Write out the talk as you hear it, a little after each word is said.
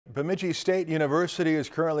Bemidji State University is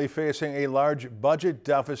currently facing a large budget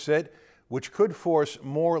deficit, which could force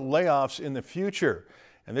more layoffs in the future.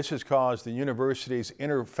 And this has caused the university's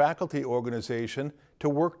inter-faculty organization to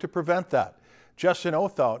work to prevent that. Justin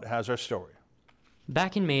Othout has our story.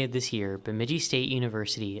 Back in May of this year, Bemidji State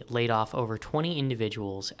University laid off over 20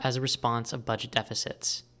 individuals as a response of budget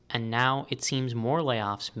deficits. And now it seems more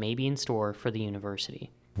layoffs may be in store for the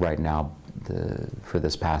university. Right now, for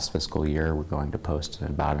this past fiscal year, we're going to post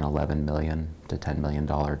about an $11 million to $10 million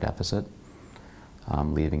deficit,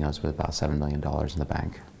 leaving us with about $7 million in the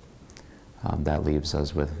bank. That leaves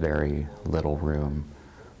us with very little room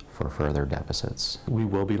for further deficits. We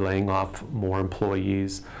will be laying off more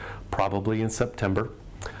employees probably in September.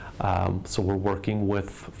 So we're working with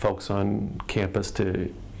folks on campus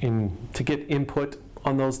to get input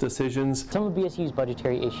on those decisions. Some of BSU's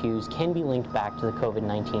budgetary issues can be linked back to the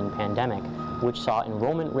COVID-19 pandemic, which saw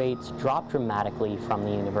enrollment rates drop dramatically from the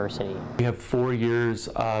university. We have 4 years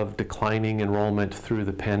of declining enrollment through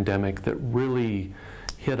the pandemic that really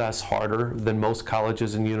hit us harder than most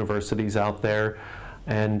colleges and universities out there.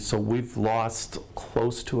 And so we've lost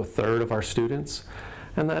close to a third of our students,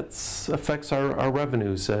 and that affects our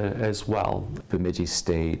revenues as well. Bemidji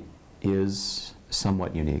State is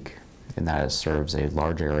somewhat unique in that it serves a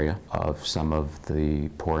large area of some of the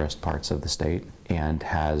poorest parts of the state and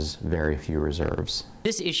has very few reserves.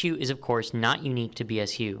 This issue is of course not unique to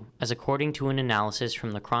BSU, as according to an analysis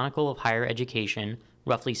from the Chronicle of Higher Education,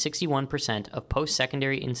 roughly 61% of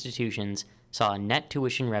post-secondary institutions saw a net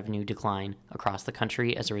tuition revenue decline across the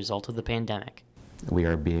country as a result of the pandemic. We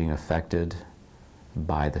are being affected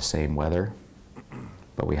by the same weather,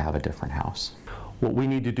 but we have a different house. What we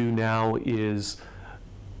need to do now is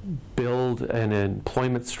build an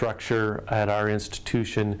employment structure at our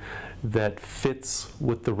institution that fits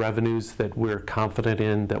with the revenues that we're confident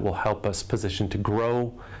in, that will help us position to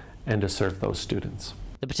grow and to serve those students.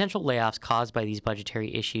 The potential layoffs caused by these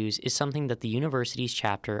budgetary issues is something that the university's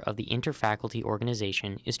chapter of the Inter-Faculty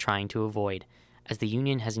Organization is trying to avoid, as the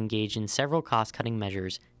union has engaged in several cost-cutting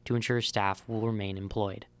measures to ensure staff will remain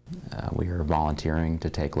employed. We are volunteering to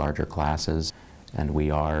take larger classes, and we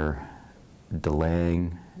are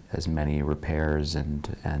delaying as many repairs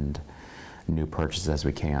and new purchases as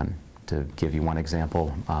we can. To give you one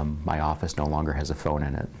example, my office no longer has a phone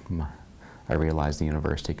in it. I realized the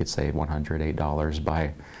university could save $108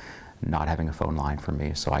 by not having a phone line for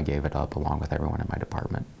me, so I gave it up along with everyone in my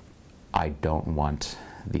department. I don't want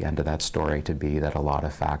the end of that story to be that a lot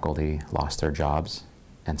of faculty lost their jobs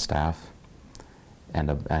and staff,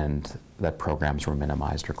 and that programs were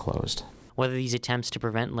minimized or closed. Whether these attempts to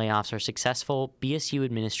prevent layoffs are successful, BSU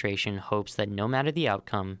administration hopes that no matter the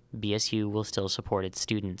outcome, BSU will still support its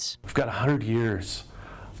students. We've got 100 years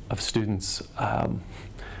of students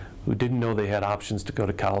who didn't know they had options to go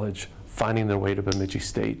to college, finding their way to Bemidji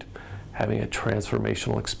State, having a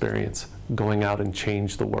transformational experience, going out and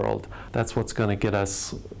change the world. That's what's going to get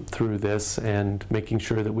us through this, and making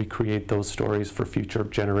sure that we create those stories for future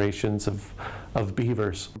generations of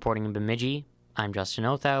Beavers. Reporting in Bemidji, I'm Justin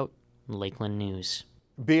Othout, Lakeland News.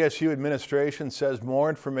 BSU administration says more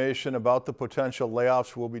information about the potential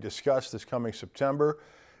layoffs will be discussed this coming September,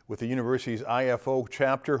 with the university's IFO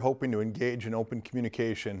chapter hoping to engage in open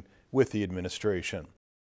communication with the administration.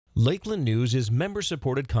 Lakeland News is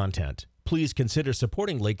member-supported content. Please consider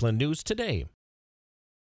supporting Lakeland News today.